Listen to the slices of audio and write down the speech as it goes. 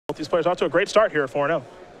These players off to a great start here at 4-0.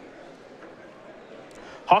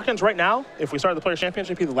 Hawkins right now, if we start the Players'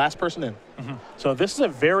 Championship, he's the last person in. So this is a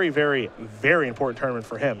very, very, very important tournament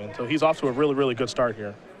for him. And so he's off to a really, really good start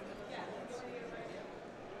here.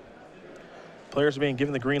 Players are being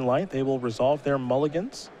given the green light. They will resolve their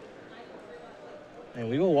mulligans. And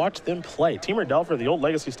we will watch them play. Teamer Delver, the old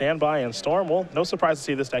Legacy Standby, and Storm. Well, no surprise to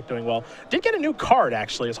see this deck doing well. Did get a new card,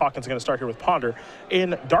 actually, as Hawkins is going to start here with Ponder,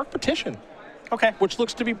 in Dark Petition. Okay. Which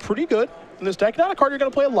looks to be pretty good in this deck. Not a card you're going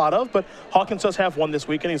to play a lot of, but Hawkins does have one this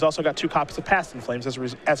week, and he's also got 2 copies of Past in Flames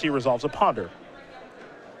as he resolves a Ponder.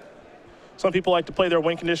 Some people like to play their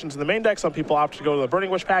win conditions in the main deck. Some people opt to go to the Burning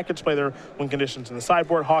Wish package, play their win conditions in the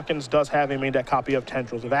sideboard. Hawkins does have a main deck copy of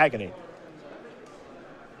Tendrils of Agony.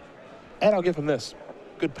 And I'll give him this.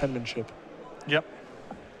 Good penmanship. Yep.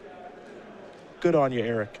 Good on you,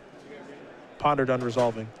 Eric. Ponder done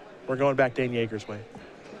resolving. We're going back Dane Jaeger's way.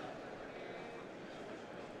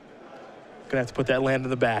 Gonna have to put that land in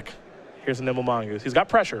the back. Here's a Nimble Mongoose. He's got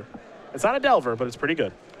pressure. It's not a Delver, but it's pretty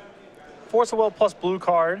good. Force of Will plus blue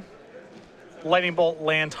card. Lightning Bolt,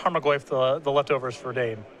 land, Tarmogoyf, the leftovers for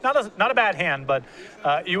Dane. Not a bad hand, but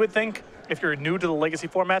you would think if you're new to the Legacy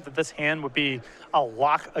format that this hand would be a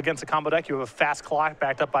lock against a combo deck. You have a fast clock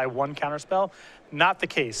backed up by 1 counterspell. Not the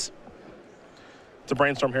case. It's a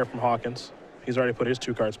brainstorm here from Hawkins. He's already put his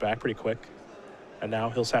 2 cards back pretty quick. And now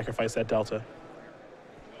he'll sacrifice that Delta.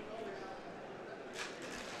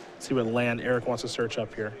 Let's see what land Eric wants to search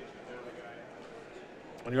up here.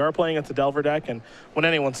 When you are playing against a Delver deck, and when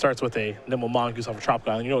anyone starts with a Nimble Mongoose off a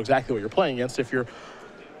Tropical Island, you know exactly what you're playing against if you're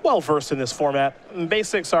well-versed in this format. And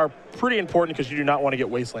basics are pretty important because you do not want to get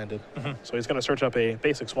wastelanded. So he's going to search up a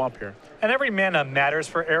basic Swamp here. And every mana matters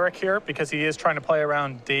for Eric here because he is trying to play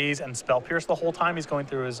around Daze and Spell Pierce the whole time he's going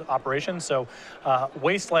through his operation. So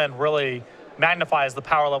Wasteland really magnifies the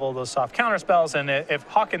power level of those soft counter spells, and if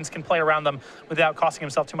Hawkins can play around them without costing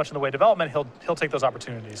himself too much in the way of development, he'll take those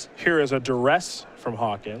opportunities. Here is a Duress from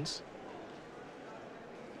Hawkins.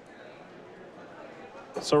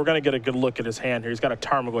 So we're going to get a good look at his hand here. He's got a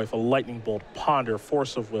Tarmogoyf, a Lightning Bolt, Ponder,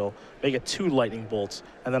 Force of Will. Make it 2 Lightning Bolts,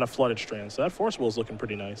 and then a Flooded Strand. So that Force of Will is looking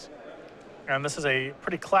pretty nice. And this is a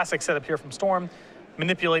pretty classic setup here from Storm.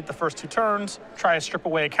 Manipulate the first 2 turns, try to strip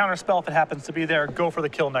away a counter spell if it happens to be there, go for the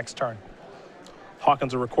kill next turn.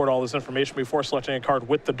 Hawkins will record all this information before selecting a card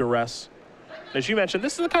with the Duress. As you mentioned,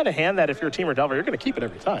 this is the kind of hand that if you're a Teamer Delver, you're going to keep it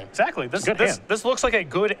every time. Exactly. This looks like a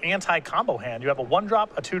good anti-combo hand. You have a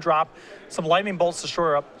 1-drop, a 2-drop, some Lightning Bolts to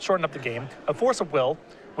shorten up the game, a Force of Will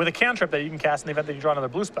with a cantrip that you can cast in the event that you draw another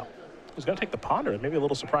blue spell. He's going to take the Ponder. Maybe a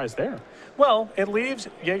little surprise there. Well, it leaves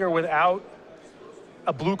Jaeger without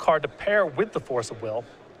a blue card to pair with the Force of Will.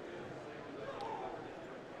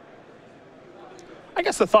 I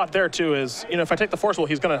guess the thought there, too, is, you know, if I take the Force Will,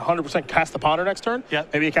 he's going to 100% cast the Ponder next turn.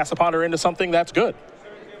 Yep. Maybe he casts the Ponder into something that's good.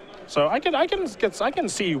 So I can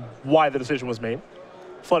see why the decision was made.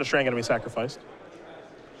 Flooded Strand going to be sacrificed.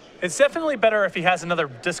 It's definitely better if he has another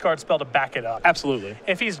discard spell to back it up. Absolutely.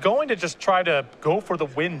 If he's going to just try to go for the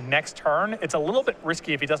win next turn, it's a little bit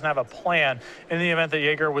risky if he doesn't have a plan in the event that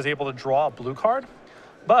Jaeger was able to draw a blue card.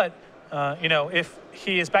 But, you know, if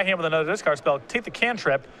he is backing up with another discard spell, take the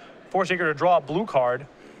cantrip, force Jaeger to draw a blue card.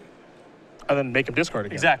 And then make him discard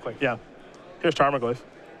again. Exactly. Yeah. Here's Tarmogoyf.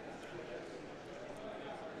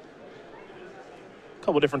 A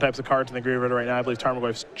couple different types of cards in the graveyard right now. I believe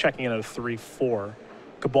Tarmogoyf's checking in at a 3/4.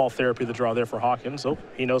 Cabal Therapy, the draw there for Hawkins. So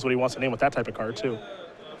he knows what he wants to name with that type of card, too.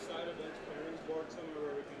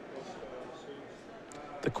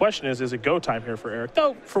 The question is it go time here for Eric?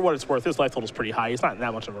 Though, for what it's worth, his life total is pretty high. He's not in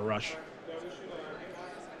that much of a rush.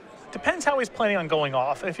 Depends how he's planning on going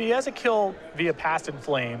off. If he has a kill via Past in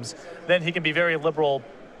Flames, then he can be very liberal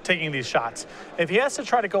taking these shots. If he has to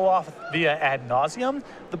try to go off via Ad Nauseam,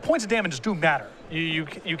 the points of damage do matter. You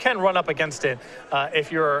can run up against it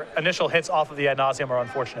if your initial hits off of the Ad Nauseam are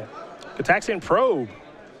unfortunate. Gataxian Probe.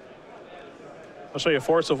 I'll show you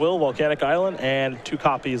Force of Will, Volcanic Island, and 2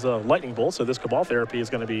 copies of Lightning Bolt. So this Cabal Therapy is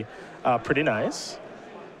going to be pretty nice.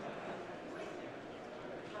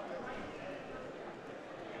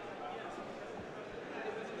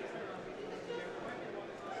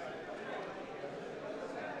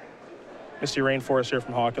 Misty Rainforest here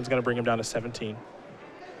from Hawkins, going to bring him down to 17.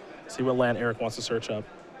 See what land Eric wants to search up.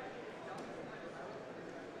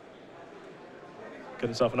 Get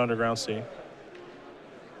himself an Underground Sea.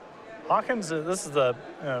 Hawkins, this is the,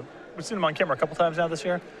 we've seen him on camera a couple times now this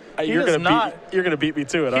year. You're going to beat me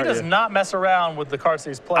to it, aren't you? He does not mess around with the cards that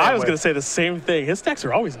he's playing I was going to say the same thing. His decks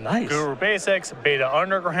are always nice. Guru Basics, Beta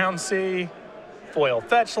Underground Sea, Foil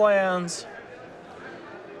Fetch Lands.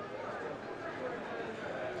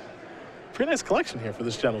 Pretty nice collection here for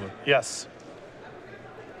this gentleman. Yes.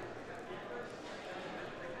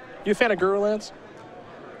 You a fan of Guru Lands?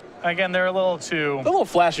 Again, they're a little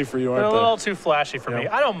flashy for you, aren't they? They're a little too flashy for me.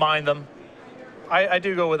 I don't mind them. I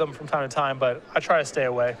do go with them from time to time, but I try to stay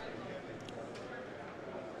away.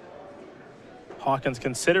 Hawkins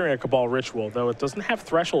considering a Cabal Ritual, though it doesn't have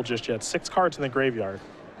Threshold just yet. 6 cards in the graveyard.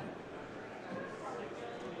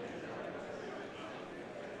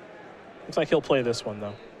 Looks like he'll play this one,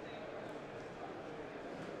 though.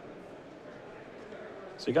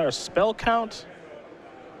 So you got our spell count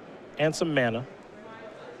and some mana.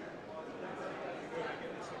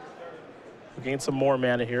 We'll gain some more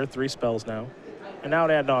mana here, 3 spells now. And now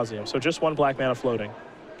an Ad Nauseam, so just 1 black mana floating.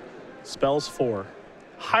 Spells 4.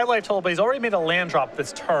 High life total, but he's already made a land drop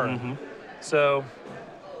this turn. So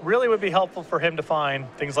really would be helpful for him to find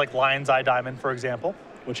things like Lion's Eye Diamond, for example.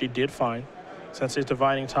 Which he did find, since he's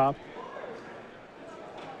Divining Top.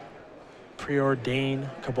 Preordain,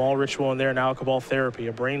 Cabal Ritual in there, now Cabal Therapy,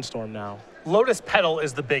 a Brainstorm now. Lotus Petal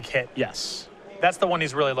is the big hit. Yes. That's the one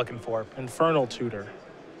he's really looking for. Infernal Tutor.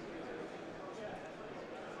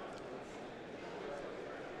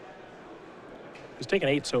 He's taken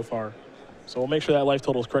 8 so far. So we'll make sure that life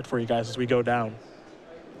total is correct for you guys as we go down.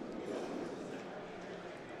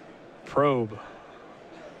 Probe.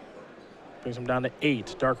 Brings him down to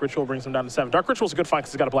 8. Dark Ritual brings him down to 7. Dark Ritual is a good find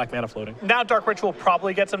because he's got a black mana floating. Now Dark Ritual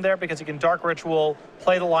probably gets him there because he can Dark Ritual,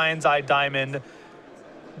 play the Lion's Eye Diamond,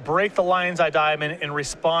 break the Lion's Eye Diamond in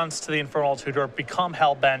response to the Infernal Tutor, become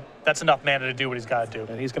Hellbent. That's enough mana to do what he's got to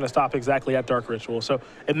do. And he's going to stop exactly at Dark Ritual. So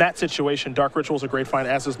in that situation, Dark Ritual is a great find,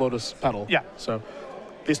 as is Lotus Petal. Yeah. So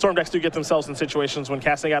these Storm decks do get themselves in situations when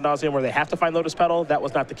casting Ad Nauseam where they have to find Lotus Petal. That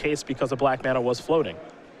was not the case because the black mana was floating.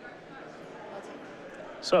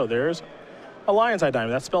 So there's a Lion's Eye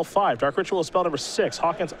Diamond. That's spell 5. Dark Ritual is spell number 6.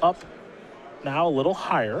 Hawkins up now a little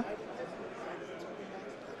higher.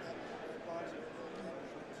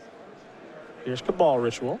 Here's Cabal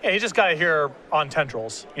Ritual. Yeah, he just got it here on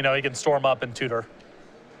Tendrils. You know, he can storm up and tutor.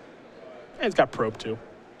 And he's got Probe too.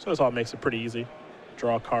 So this all makes it pretty easy.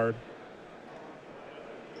 Draw a card.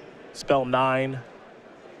 Spell 9.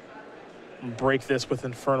 Break this with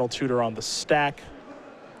Infernal Tutor on the stack.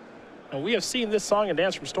 And we have seen this song and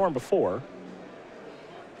dance from Storm before.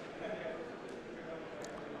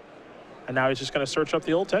 And now he's just going to search up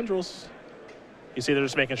the old Tendrils. You see, they're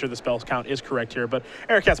just making sure the spell count is correct here, but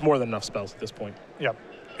Eric has more than enough spells at this point. Yep.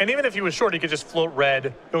 And even if he was short, he could just float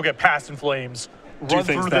red. He'll get past in flames. Run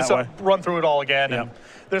through it all again. Yep. And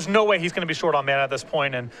there's no way he's going to be short on mana at this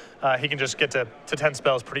point, and he can just get to 10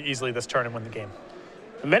 spells pretty easily this turn and win the game.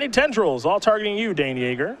 Many Tendrils, all targeting you, Dane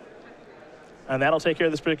Jaeger. And that'll take care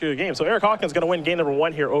of this particular game. So Eric Hawkins going to win game number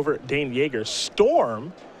 1 here over Dane Jaeger.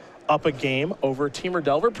 Storm up a game over Teamer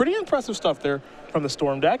Delver. Pretty impressive stuff there from the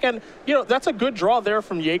Storm deck. And, you know, that's a good draw there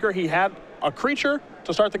from Jaeger. He had a creature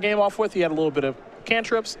to start the game off with. He had a little bit of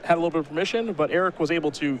cantrips, had a little bit of permission, but Eric was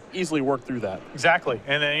able to easily work through that. Exactly.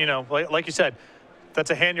 And then, you know, like you said,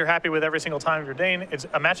 that's a hand you're happy with every single time you're Dane. It's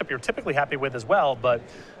a matchup you're typically happy with as well, but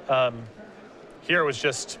here it was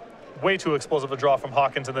just way too explosive a draw from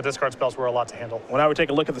Hawkins, and the discard spells were a lot to handle. Well, now we take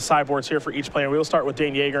a look at the sideboards here for each player. We will start with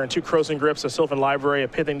Dane Jaeger and 2 Crows and Grips, a Sylvan Library, a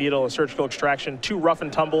Pithing Needle, a Surgical Extraction, 2 Rough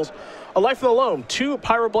and Tumbles, a Life of the Loam, 2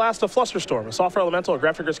 Pyroblast, a Flusterstorm, a Software Elemental, a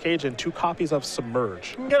Grafdigger's Cage, and 2 copies of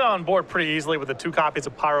Submerge. You can get on board pretty easily with the 2 copies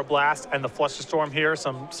of Pyroblast and the Flusterstorm here.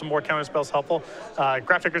 Some more counter spells helpful.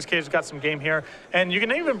 Grafdigger's Cage has got some game here, and you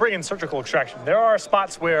can even bring in Surgical Extraction. There are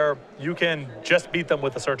spots where you can just beat them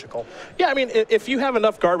with a Surgical. Yeah, I mean, if you have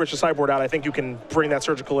enough garbage to sideboard out, I think you can bring that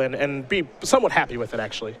Surgical in and be somewhat happy with it,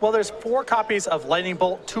 actually. Well, there's 4 copies of Lightning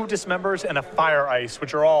Bolt, 2 Dismembers, and a Fire Ice,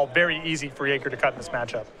 which are all very easy for Jaeger to cut in this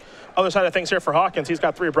matchup. Other side of things here for Hawkins, he's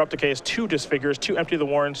got 3 Abrupt Decays, 2 Disfigures, 2 Empty the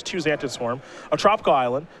Warrens, 2 Xantid Swarm, a Tropical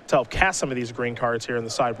Island to help cast some of these green cards here in the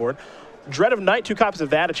sideboard. Dread of Night, 2 copies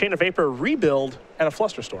of that, a Chain of Vapor, Rebuild, and a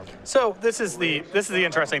Flusterstorm. So this is the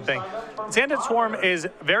interesting thing. Xantid Swarm is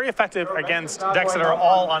very effective against decks that are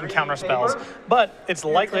all on counter spells, but it's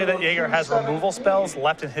likely that Jaeger has removal spells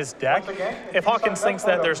left in his deck. If Hawkins thinks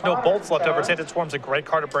that there's no bolts left over, Xantid Swarm's a great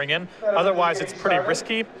card to bring in. Otherwise, it's pretty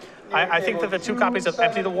risky. I think that the 2 copies of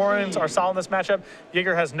Empty the Warrens are solid in this matchup.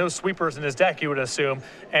 Jaeger has no sweepers in his deck, you would assume,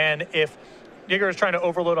 and if Jaeger is trying to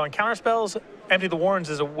overload on counter spells, Empty the Warrens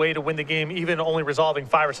is a way to win the game, even only resolving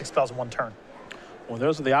 5 or 6 spells in 1 turn. Well,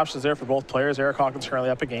 those are the options there for both players. Eric Hawkins currently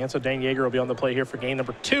up a game, so Dane Jaeger will be on the play here for game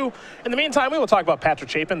number 2. In the meantime, we will talk about Patrick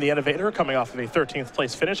Chapin, the innovator, coming off of a 13th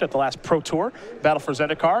place finish at the last Pro Tour, Battle for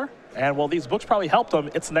Zendikar. And while these books probably helped him,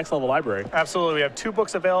 it's the next level library. Absolutely. We have 2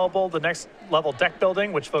 books available. The Next Level Deck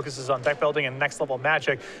Building, which focuses on deck building, and Next Level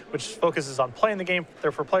Magic, which focuses on playing the game.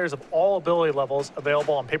 They're for players of all ability levels,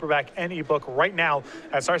 available on paperback and ebook right now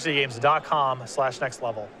at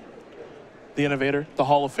StarCityGames.com/nextlevel. The innovator, the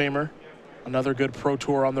Hall of Famer. Another good Pro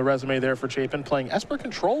Tour on the resume there for Chapin, playing Esper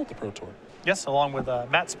Control at the Pro Tour. Yes, along with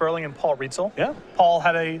Matt Sperling and Paul Rietzel. Yeah. Paul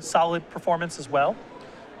had a solid performance as well.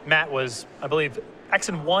 Matt was, I believe,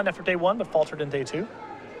 X-1 after day 1, but faltered in day 2.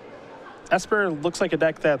 Esper looks like a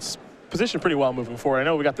deck that's positioned pretty well moving forward. I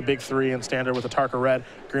know we got the big 3 in standard with the Tarka Red,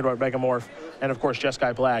 Green White Megamorph, and of course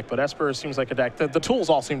Jeskai Black, but Esper seems like a deck that the tools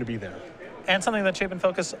all seem to be there. And something that Chapin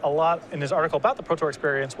focused a lot in his article about the Pro Tour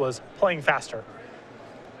experience was playing faster.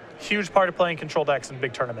 Huge part of playing control decks in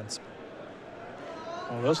big tournaments.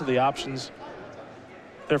 Well, those are the options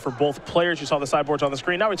there for both players. You saw the sideboards on the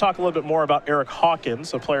screen. Now we talk a little bit more about Eric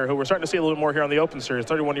Hawkins, a player who we're starting to see a little bit more here on the Open Series,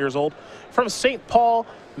 31 years old, from St. Paul,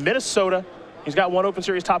 Minnesota. He's got 1 Open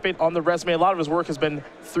Series top 8 on the resume. A lot of his work has been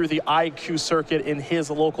through the IQ circuit in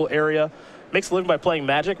his local area. Makes a living by playing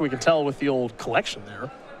Magic. We can tell with the old collection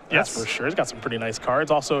there. That's for sure. He's got some pretty nice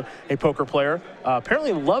cards. Also a poker player.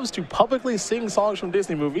 Apparently loves to publicly sing songs from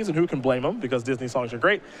Disney movies, and who can blame him, because Disney songs are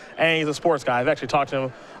great. And he's a sports guy. I've actually talked to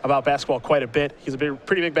him about basketball quite a bit. He's a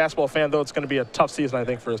pretty big basketball fan, though. It's going to be a tough season, I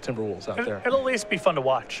think, for his Timberwolves out there. It'll at least be fun to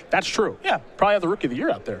watch. That's true. Yeah. Probably have the Rookie of the Year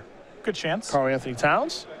out there. Good chance. Karl Anthony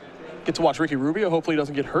Towns. Get to watch Ricky Rubio. Hopefully he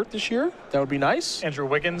doesn't get hurt this year. That would be nice. Andrew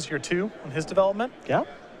Wiggins, year 2 on his development. Yeah.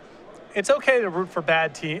 It's okay to root for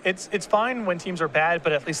bad teams. It's fine when teams are bad,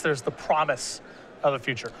 but at least there's the promise of a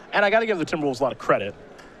future. And I got to give the Timberwolves a lot of credit.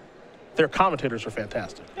 Their commentators are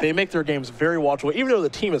fantastic. Yeah. They make their games very watchable. Even though the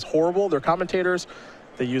team is horrible, their commentators,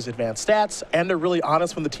 they use advanced stats, and they're really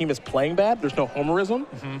honest when the team is playing bad. There's no homerism,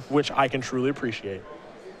 which I can truly appreciate.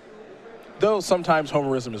 Though sometimes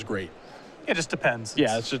homerism is great. It just depends.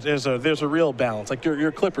 Yeah, it's just, there's a real balance. Like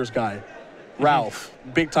your Clippers guy, Ralph,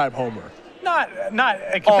 big-time homer. Not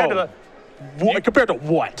compared to the... Compared to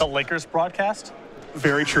what? The Lakers broadcast?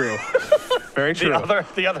 Very true. Very true.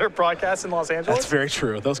 The other broadcast in Los Angeles? That's very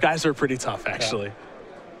true. Those guys are pretty tough, actually. Yeah.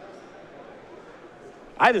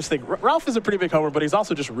 I just think Ralph is a pretty big homer, but he's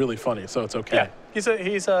also just really funny, so it's okay.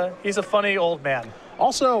 Yeah, he's a funny old man.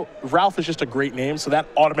 Also, Ralph is just a great name, so that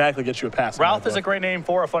automatically gets you a pass. Ralph is a great name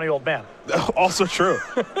for a funny old man. Also true.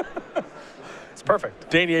 It's perfect.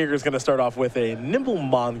 Dane Jaeger is going to start off with a Nimble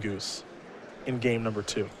Mongoose in game number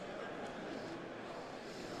 2.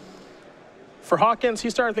 For Hawkins, he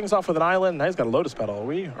started things off with an island. Now he's got a Lotus Petal.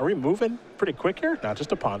 Are we moving pretty quick here? Not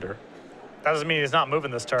just a Ponder. That doesn't mean he's not moving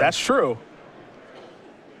this turn. That's true.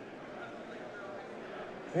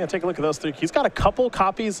 Yeah, take a look at those 3. He's got a couple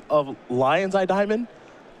copies of Lion's Eye Diamond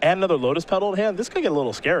and another Lotus Petal in hand. This could get a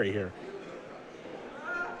little scary here.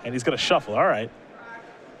 And he's going to shuffle. All right.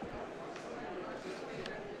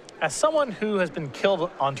 As someone who has been killed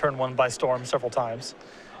on turn 1 by Storm several times,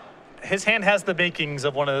 his hand has the makings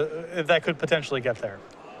of one of that could potentially get there.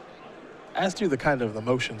 As do the kind of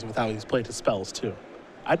emotions with how he's played his spells, too.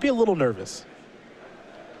 I'd be a little nervous.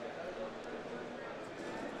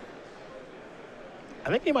 I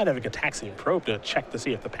think he might have a Gataxian Probe to check to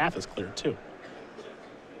see if the path is clear, too.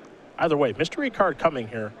 Either way, mystery card coming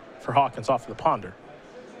here for Hawkins off of the Ponder.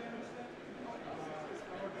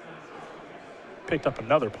 Picked up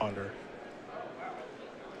another Ponder.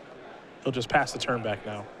 He'll just pass the turn back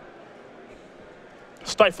now.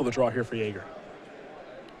 Stifle the draw here for Jaeger.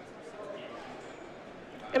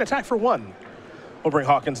 An attack for 1 will bring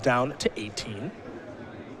Hawkins down to 18.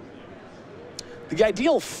 The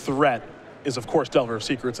ideal threat is, of course, Delver of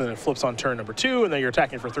Secrets, and it flips on turn number 2, and then you're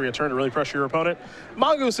attacking for 3 a turn to really pressure your opponent.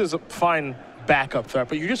 Mongoose is a fine backup threat,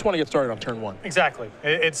 but you just want to get started on turn 1. Exactly.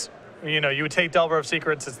 It's, you would take Delver of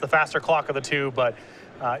Secrets. It's the faster clock of the 2, but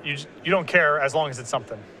you don't care as long as it's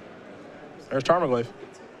something. There's Tarmogoyf.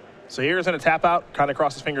 So here's going to tap out, kind of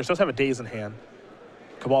cross his fingers. Does have a Daze in hand.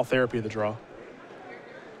 Cabal Therapy the draw.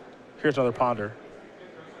 Here's another Ponder.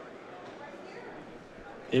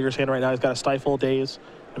 Jaeger's hand right now, he's got a Stifle, Daze,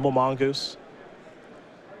 Nimble Mongoose.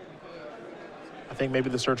 I think maybe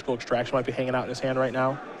the Surgical Extraction might be hanging out in his hand right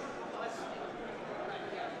now.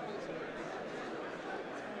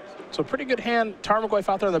 So pretty good hand. Tarmogoyf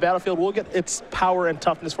out there on the battlefield. We'll get its power and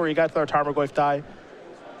toughness for you guys with our Tarmogoyf die.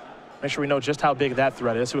 Make sure we know just how big that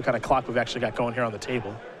threat is, see what kind of clock we've actually got going here on the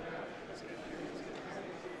table.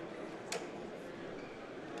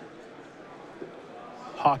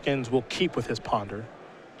 Hawkins will keep with his Ponder.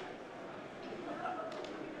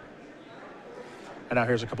 And now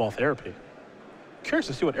here's a Cabal Therapy. Curious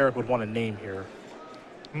to see what Eric would want to name here.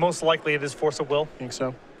 Most likely it is Force of Will. Think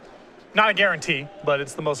so? Not a guarantee, but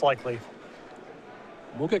it's the most likely.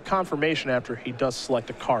 We'll get confirmation after he does select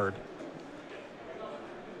a card.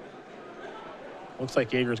 Looks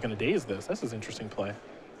like Jaeger's going to daze this. This is an interesting play.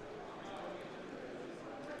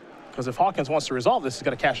 Because if Hawkins wants to resolve this, he's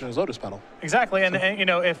got to cash in his Lotus Petal. Exactly, and you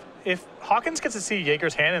know, if Hawkins gets to see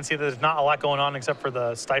Jaeger's hand and see that there's not a lot going on except for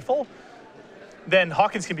the Stifle, then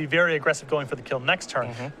Hawkins can be very aggressive going for the kill next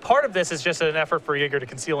turn. Part of this is just an effort for Jaeger to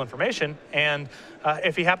conceal information, and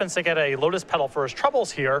if he happens to get a Lotus Petal for his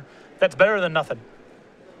troubles here, that's better than nothing.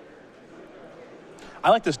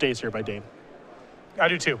 I like this daze here by Dane. I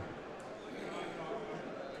do too.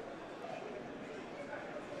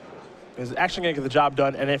 He's actually going to get the job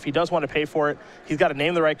done, and if he does want to pay for it, he's got to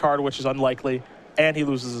name the right card, which is unlikely, and he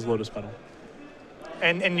loses his Lotus Petal.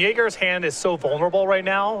 And Jaeger's hand is so vulnerable right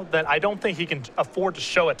now that I don't think he can afford to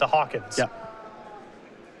show it to Hawkins. Yeah.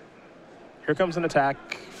 Here comes an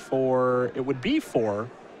attack for, it would be for,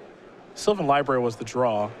 Sylvan Library was the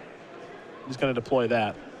draw. He's going to deploy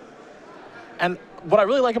that. And what I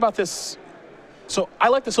really like about this, so I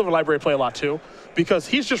like the Sylvan Library play a lot too, because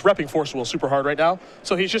he's just repping Force Will super hard right now.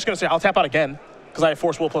 So he's just going to say, I'll tap out again, because I have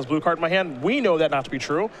Force Will plus blue card in my hand. We know that not to be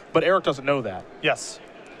true, but Eric doesn't know that. Yes.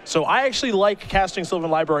 So I actually like casting Sylvan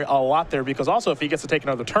Library a lot there, because also if he gets to take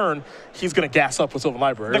another turn, he's going to gas up with Sylvan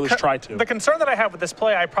Library, or at least try to. The concern that I have with this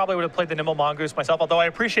play, I probably would have played the Nimble Mongoose myself, although I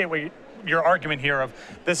appreciate your argument here of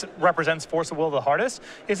this represents Force of Will the hardest,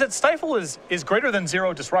 is that Stifle is greater than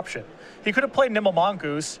 0 disruption. He could have played Nimble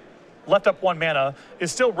Mongoose, left up 1 mana,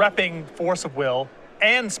 is still repping Force of Will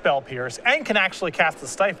and Spell Pierce, and can actually cast the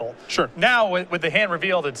Stifle. Sure. Now, with the hand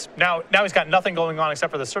revealed, it's now he's got nothing going on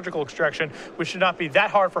except for the Surgical Extraction, which should not be that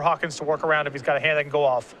hard for Hawkins to work around if he's got a hand that can go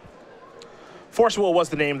off. Force Will was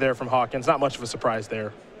the name there from Hawkins. Not much of a surprise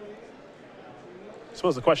there. I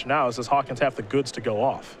suppose the question now is, does Hawkins have the goods to go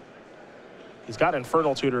off? He's got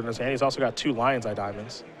Infernal Tutor in his hand. He's also got 2 Lion's Eye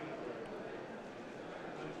Diamonds.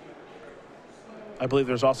 I believe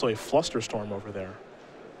there's also a Flusterstorm over there.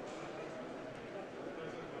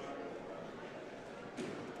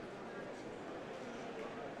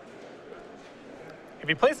 If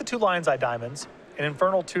he plays the 2 Lion's Eye Diamonds and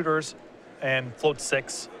Infernal Tutors and floats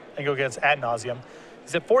 6 and go against Ad Nauseam,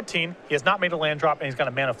 he's at 14, he has not made a land drop, and he's got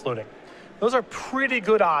a mana floating. Those are pretty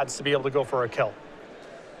good odds to be able to go for a kill.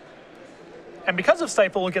 And because of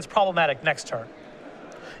Stifle, it gets problematic next turn.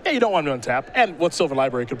 Yeah, you don't want him to untap, and what Sylvan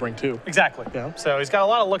Library could bring too. Exactly. Yeah. So he's got a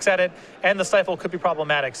lot of looks at it, and the Stifle could be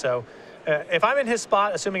problematic. So if I'm in his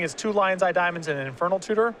spot, assuming it's 2 Lion's Eye Diamonds and an Infernal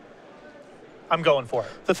Tutor, I'm going for it.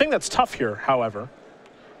 The thing that's tough here, however,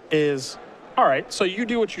 is, all right, so you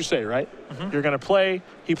do what you say, right? You're going to play,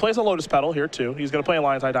 he plays a Lotus Petal here too. He's going to play a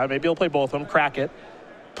Lion's Eye Diamond. Maybe he'll play both of them, crack it,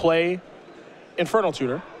 play Infernal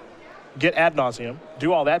Tutor, get Ad Nauseam,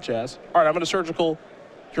 do all that jazz. All right, I'm going to Surgical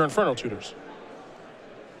your Infernal Tutors.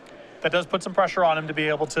 That does put some pressure on him to be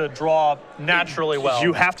able to draw naturally well.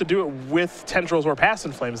 You have to do it with Tendrils or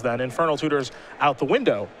Passing Flames then. Infernal Tutors out the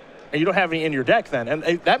window. And you don't have any in your deck then. And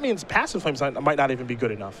that means Passing Flames might not even be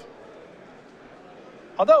good enough.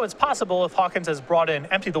 Although it's possible if Hawkins has brought in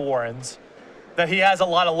Empty the Warrens, that he has a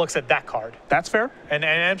lot of looks at that card. That's fair. And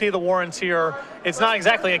Empty the Warrens here, it's not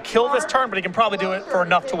exactly a kill this turn, but he can probably do it for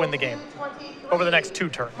enough to win the game over the next 2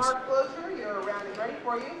 turns. Mark Closer, your round is ready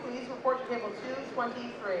for you. Please report to table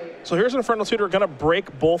 223. So here's an Infernal Tutor, going to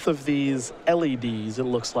break both of these LEDs, it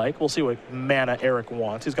looks like. We'll see what mana Eric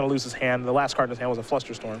wants. He's going to lose his hand. The last card in his hand was a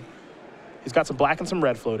Flusterstorm. He's got some black and some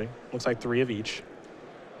red floating. Looks like 3 of each.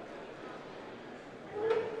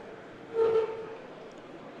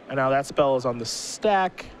 And now that spell is on the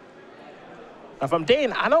stack. Now if I'm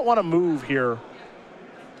Dane, I don't want to move here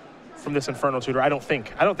from this Infernal Tutor. I don't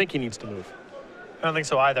think he needs to move. I don't think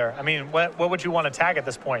so either. I mean, what would you want to tag at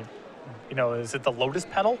this point? You know, is it the Lotus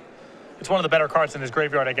Petal? It's one of the better cards in his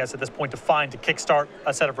graveyard, I guess, at this point to find to kickstart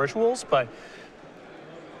a set of rituals, but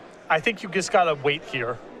I think you just got to wait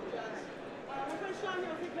here.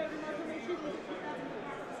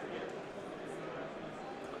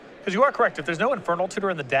 Because you are correct, if there's no Infernal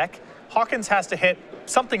Tutor in the deck, Hawkins has to hit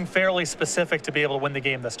something fairly specific to be able to win the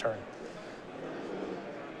game this turn.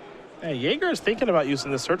 Hey, Jaeger is thinking about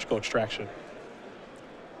using this Surgical Extraction.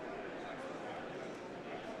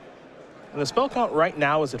 And the spell count right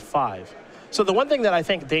now is at 5. So the one thing that I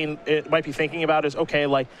think Dane might be thinking about is, okay,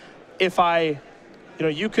 like, if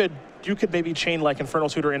you could maybe chain like Infernal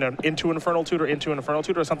Tutor into Infernal Tutor into an Infernal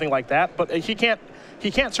Tutor or something like that, but he can't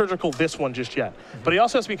Surgical this one just yet. But he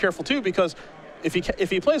also has to be careful too, because if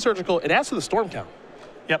he plays Surgical, it adds to the Storm count.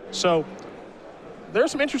 Yep. So there are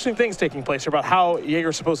some interesting things taking place here about how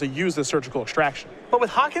Jaeger's supposed to use this surgical extraction. But with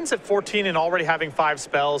Hawkins at 14 and already having 5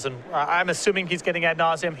 spells, and I'm assuming he's getting ad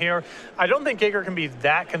nauseum here, I don't think Jaeger can be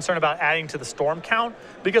that concerned about adding to the storm count,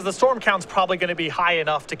 because the storm count's probably going to be high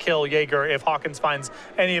enough to kill Jaeger if Hawkins finds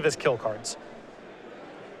any of his kill cards.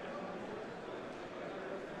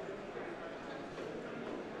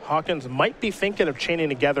 Hawkins might be thinking of chaining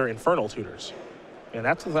together Infernal Tutors. And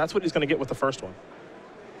that's what he's going to get with the first one.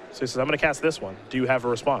 So he says, I'm going to cast this one. Do you have a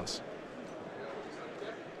response?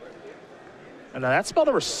 And now that's spell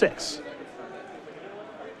number 6.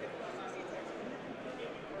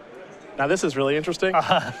 Now this is really interesting.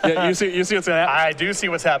 Yeah, you see what's going to happen? I do see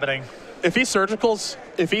what's happening. If he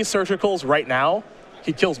surgicals right now,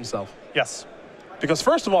 he kills himself. Yes. Because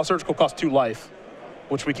first of all, surgical costs 2 life,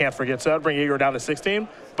 which we can't forget. So that would bring Jaeger down to 16.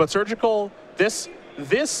 But surgical, this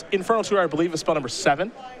Infernal Tutor, I believe, is spell number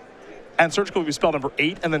 7. And surgical would be spell number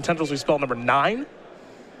 8, and then tendrils would be spell number 9.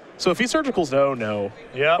 So if he surgicals, oh no.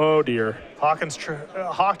 Yep. Oh dear. Hawkins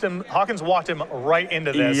walked him right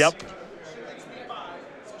into this. Yep.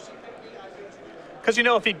 Because, you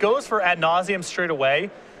know, if he goes for ad nauseum straight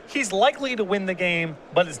away, he's likely to win the game,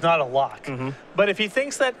 but it's not a lock. But if he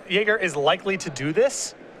thinks that Jaeger is likely to do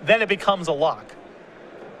this, then it becomes a lock.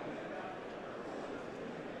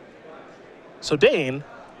 So Dane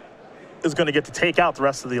is going to get to take out the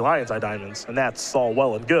rest of the Alliance Eye Diamonds, and that's all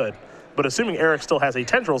well and good. But assuming Eric still has a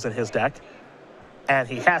Tendrils in his deck, and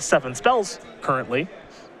he has 7 spells currently,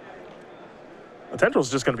 the Tendrils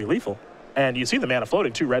is just going to be lethal. And you see the mana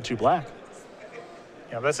floating, 2 red, 2 black.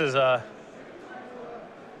 Yeah, this is a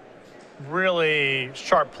really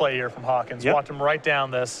sharp play here from Hawkins. Yep. Walked him right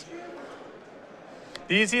down this.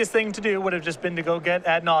 The easiest thing to do would have just been to go get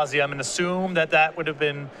ad nauseum and assume that that would have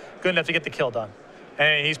been good enough to get the kill done.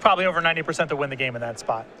 And he's probably over 90% to win the game in that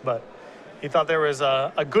spot. But he thought there was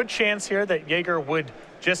a good chance here that Jaeger would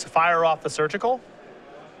just fire off the surgical.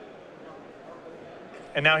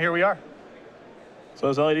 And now here we are.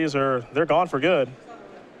 So those LEDs they're gone for good.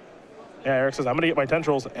 Yeah, Eric says, I'm going to get my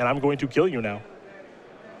Tendrils, and I'm going to kill you now.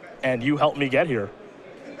 And you helped me get here.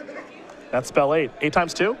 That's spell 8. 8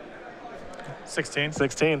 times 2? 16.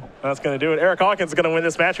 16. That's going to do it. Eric Hawkins is going to win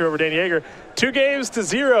this match here over Dane Jaeger. 2 games to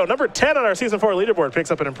 0. Number 10 on our Season 4 leaderboard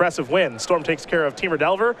picks up an impressive win. Storm takes care of Teamer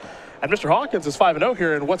Delver. And Mr. Hawkins is 5-0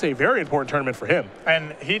 here in what's a very important tournament for him.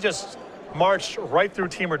 And he just marched right through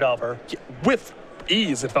Teamer Delver. With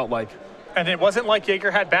ease, it felt like. And it wasn't like Jaeger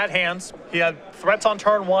had bad hands. He had threats on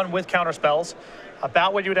turn 1 with counter spells.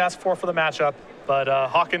 About what you would ask for the matchup. But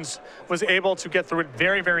Hawkins was able to get through it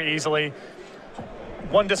very, very easily.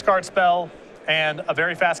 1 discard spell and a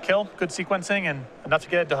very fast kill. Good sequencing and enough to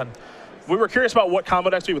get it done. We were curious about what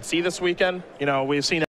combo decks we would see this weekend. You know, we've seen